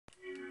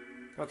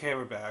Okay,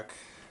 we're back.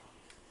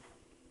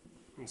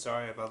 I'm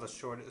sorry about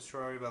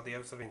sorry about the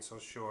episode being so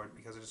short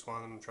because I just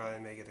wanted them to try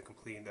and make it a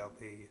complete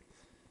LP,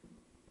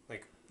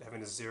 like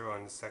having a zero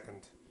in the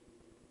second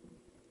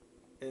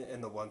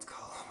in the ones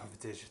column of the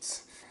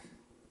digits.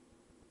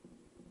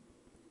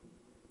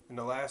 In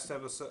the last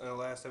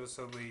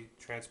episode, we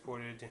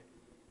transported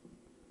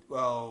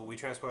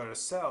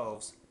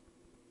ourselves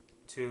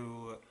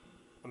to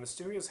a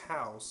mysterious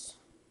house.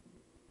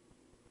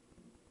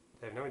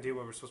 I have no idea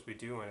what we're supposed to be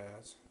doing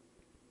as.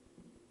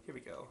 Here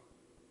we go.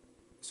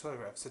 This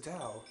photograph,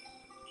 Sadell.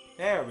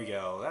 There we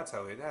go. That's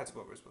what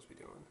we're supposed to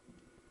be doing.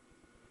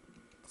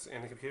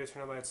 And the computer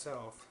turned on by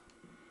itself.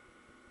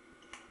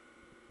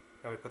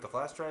 Now we put the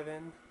flash drive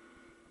in.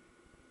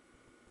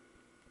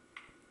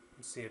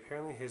 Let's see.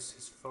 Apparently his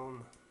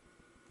phone.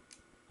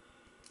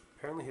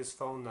 Apparently his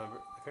phone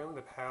number. Apparently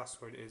the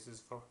password is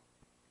his phone.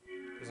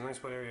 There's a nice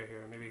play area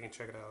here. Maybe you can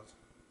check it out.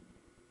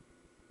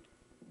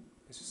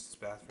 It's just his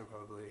bathroom,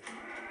 probably.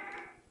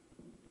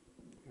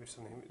 Maybe there's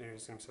something.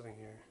 There's gonna be something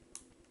here.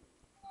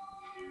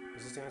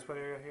 Is this the nice play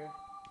area here?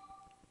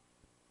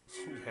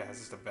 Yeah, it's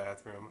just a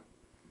bathroom.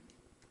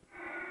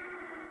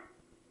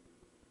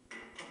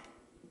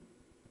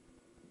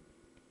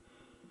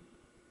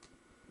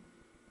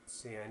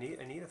 See, I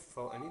need a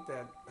phone. I need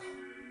that.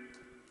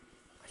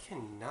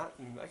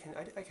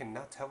 I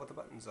cannot tell what the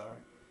buttons are.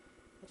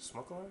 What, a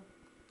smoke alarm?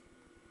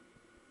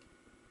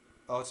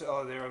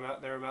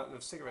 They're a mountain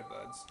of cigarette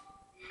butts.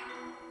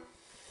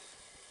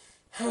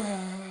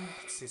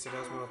 Let's see, so that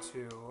was model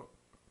 2.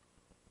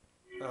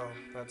 Oh,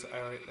 that's not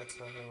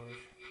gonna work.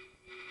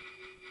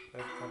 I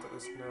have contact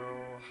list,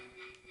 no.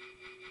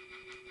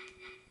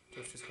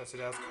 Just got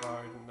Sadow's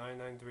card,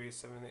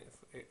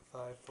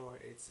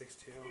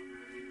 993-785-4862.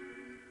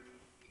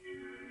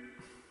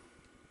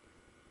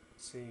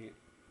 See,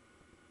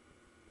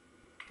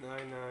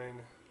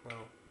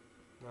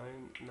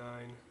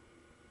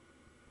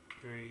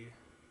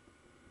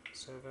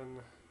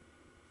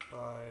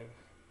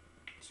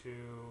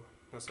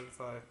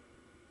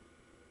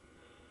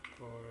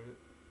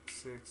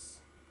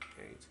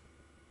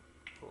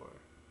 754,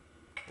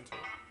 enter.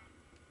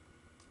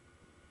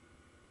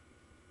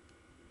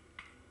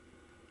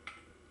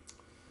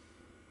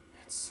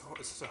 It's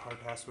such a hard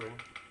password.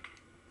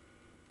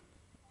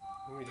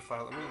 Let me read the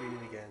file, let me read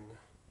it again.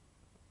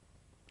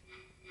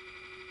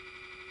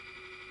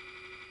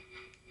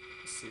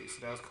 Let's see,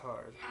 Sadow's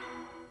card.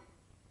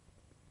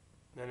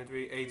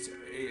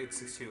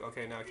 993-862.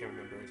 Okay, now I can't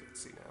remember it.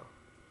 Let's see now.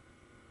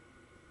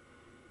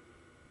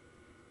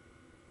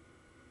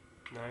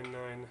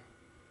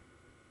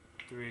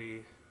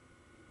 993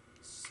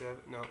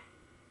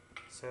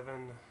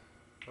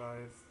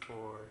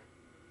 754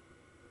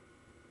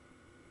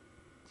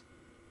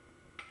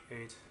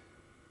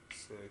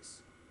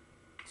 862.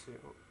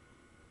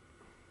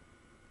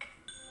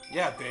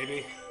 Yeah,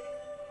 baby.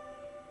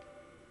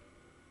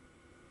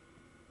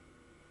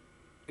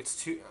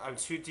 I'm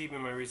too deep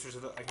in my research.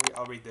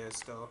 I'll read this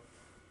though.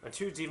 I'm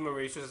too deep in my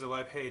research of the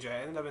web page.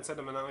 I ended up inside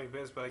the Monopoly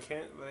Biz, but I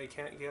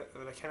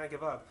cannot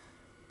give up.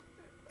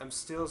 I'm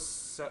still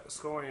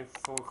scoring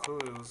for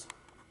clues.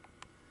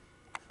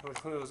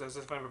 As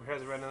if I'm prepared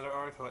to write another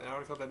article, an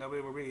article that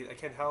nobody will read. I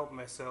can't help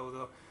myself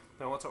though.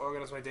 I want to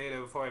organize my data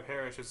before I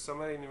perish. If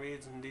somebody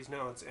reads these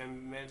notes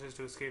and manages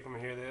to escape from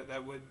here,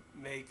 that would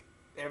make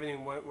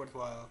everything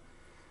worthwhile.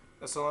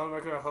 A salon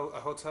worker, a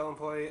hotel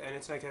employee, an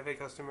internet cafe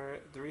customer,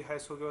 3 high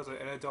school girls,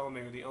 and a doll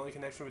maker. The only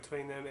connection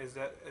between them is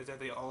that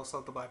they all saw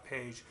the black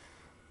page.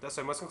 Thus,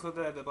 I must conclude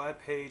that the black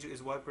page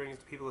is what brings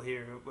people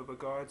here. With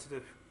regard to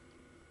the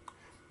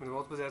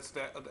multiple deaths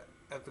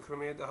at the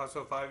cremated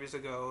hospital 5 years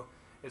ago,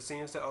 it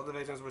seems that all the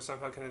victims were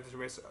somehow connected to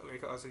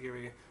Reiko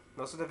Asagiri.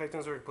 Most of the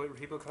victims were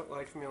people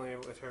familiar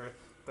with her,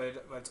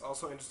 but it's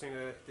also interesting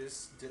that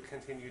this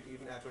continued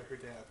even after her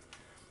death.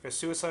 Her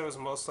suicide was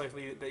most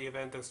likely the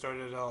event that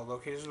started it all.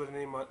 Locations within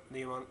the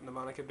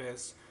mnemonic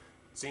abyss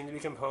seem to be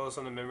composed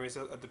on the memories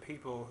of the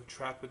people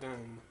trapped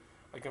within.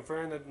 I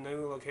confirm that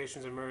new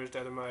locations emerged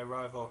after my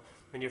arrival.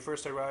 When you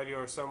first arrive, you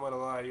are somewhat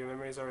alive. Your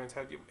memories are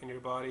intact in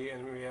your body,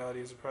 and reality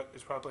is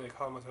probably a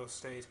comatose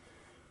state.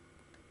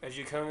 As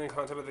you come in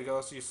contact with the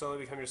ghost, you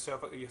slowly become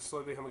yourself. You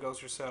slowly become a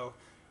ghost yourself.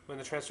 When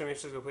the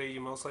transformation is complete, you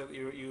most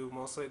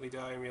likely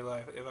die in real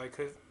life. If I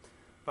could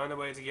find a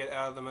way to get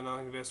out of the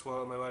Monopoly Abyss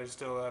while my body is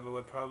still alive, I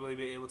would probably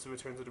be able to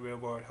return to the real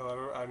world.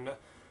 However, I've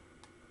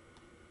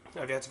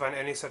yet to find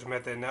any such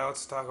method. Now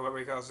let's talk about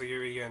Reiko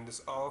Asagiri again.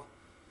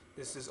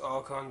 This is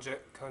all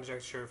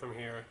conjecture from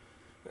here.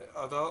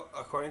 Although,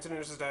 according to the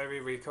nurse's diary,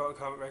 Reiko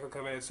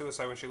committed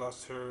suicide when she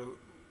lost her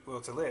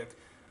will to live.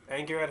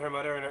 Anger at her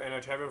mother and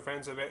her tribal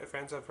friends of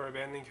her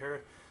abandoning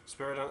her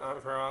spirit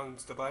on her own,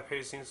 the black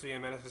page seems to be a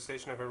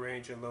manifestation of her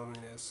rage and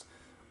loneliness.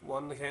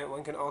 One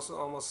can also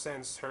almost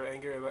sense her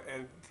anger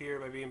and fear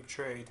by being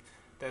betrayed.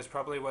 That is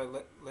probably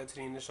what led to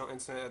the initial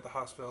incident at the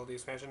hospital. The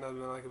expansion of the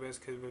Monopoly Abyss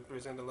could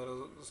represent a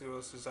little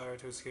girl's desire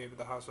to escape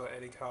the hospital at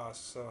any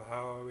cost. So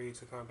how are we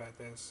to combat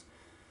this?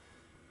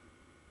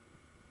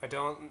 I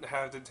don't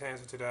have the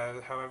answer to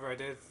that. However, I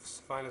did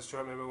find a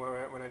short memo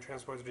when I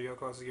transported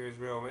Ryoko into Sagiri's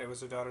room. It was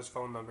her daughter's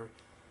phone number.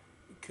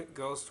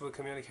 Ghost will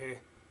communicate.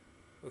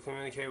 Will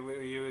communicate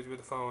with you with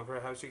the phone.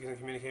 Perhaps you can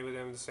communicate with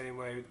them the same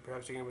way.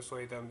 Perhaps you can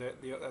persuade them.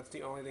 That's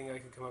the only thing I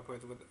could come up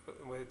with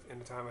in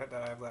the time that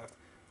I have left.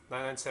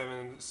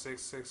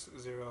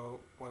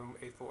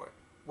 997-660-184.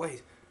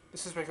 Wait,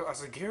 this is Ryoko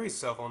Asagiri's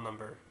cell phone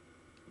number.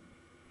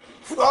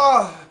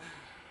 Ah!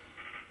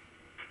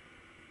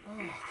 Oh.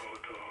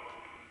 Makoto,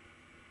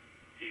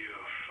 you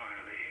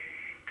finally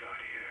got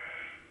here.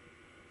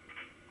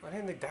 I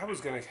didn't think that was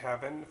gonna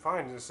happen.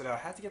 Fine, just I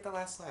had to get the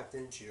last laugh,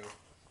 didn't you?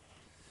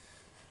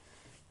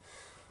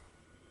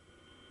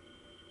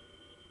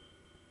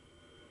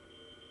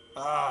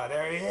 Ah,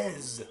 there he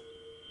is!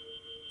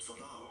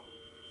 Sadao.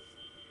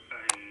 I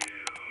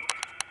knew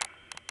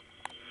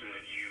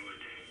that you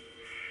would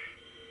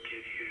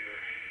get here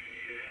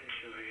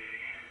eventually.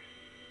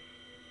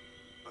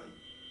 I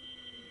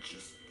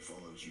just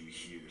followed you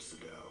here,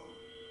 Sadao.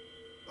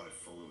 I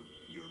followed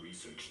your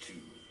research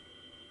too.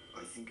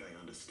 I think I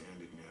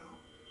understand it now.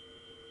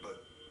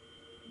 But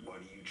what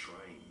are you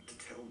trying to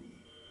tell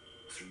me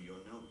through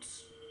your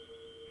notes?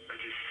 I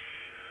just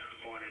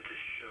wanted to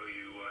show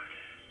you what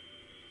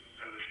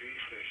I was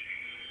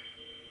researching.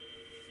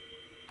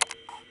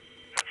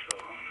 That's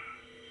all.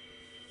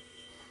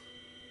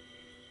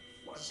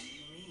 What do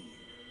you mean?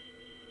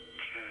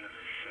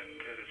 Journalists and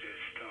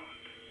editors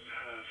don't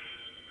have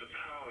the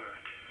power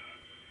to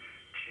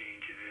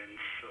change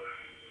events or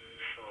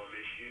solve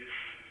issues.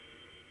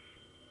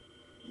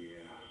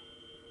 Yeah,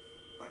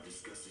 I've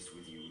discussed this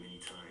with you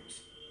many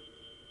times.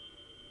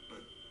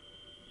 But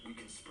we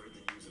can spread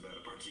the news about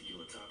a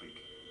particular topic,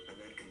 and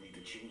that can lead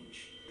to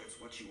change. That's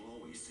what you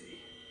always say.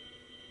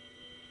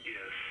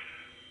 Yes,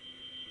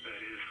 that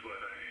is what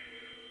I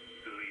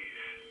believe.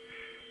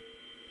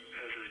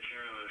 As a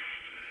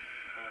journalist,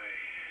 I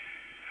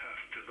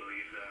have to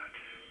believe that.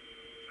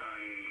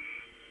 I'm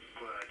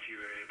glad you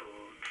were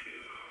able to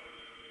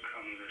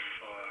come this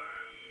far,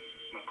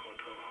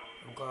 Makoto.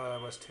 I'm glad I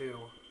was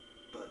too.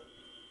 But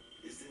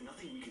is there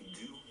nothing we can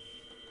do?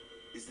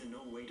 Is there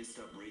no way to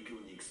stop Reiko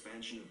and the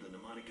expansion of the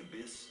mnemonic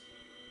abyss?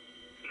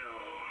 No.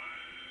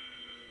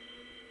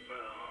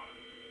 Well,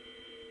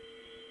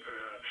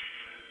 perhaps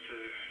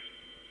there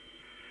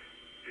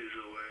is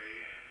a way.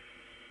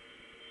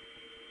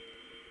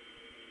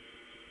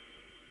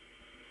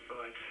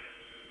 But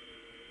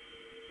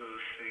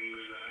those things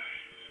are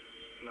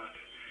not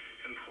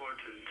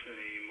important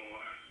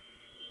anymore.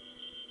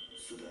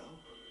 Sadao?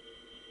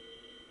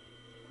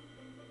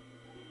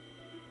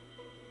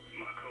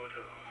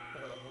 Makoto,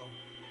 Uh-oh.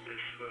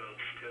 this world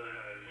still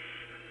has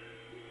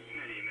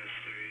many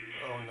mysteries.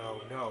 Oh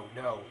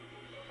no.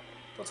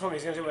 Don't tell me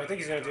he's gonna do what I think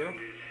he's gonna do. Find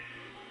it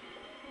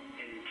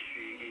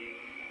intriguing.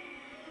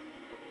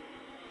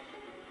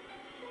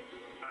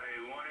 I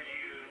wanted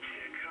you to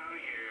come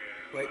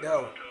here. Wait,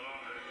 no.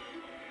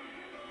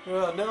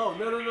 Makoto. No.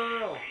 Become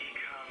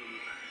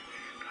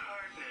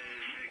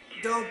partners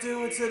again. Don't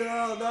do it,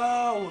 Sadao,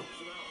 no!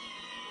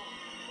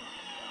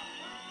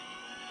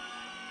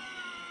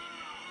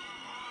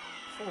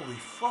 Holy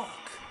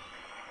fuck.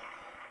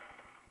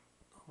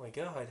 Oh my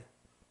god.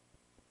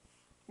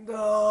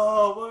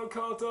 No,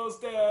 Makoto's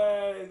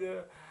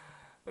dead!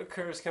 The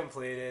curse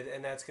completed,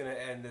 and that's gonna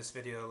end this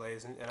video,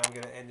 ladies and I'm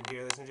gonna end it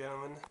here, ladies and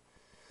gentlemen.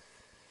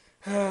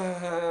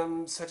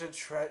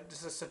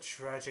 This is such a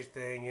tragic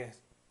thing to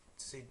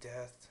see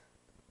death.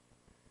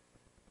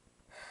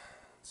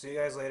 See you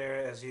guys later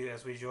as you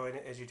join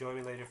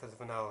me later for the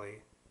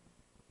finale.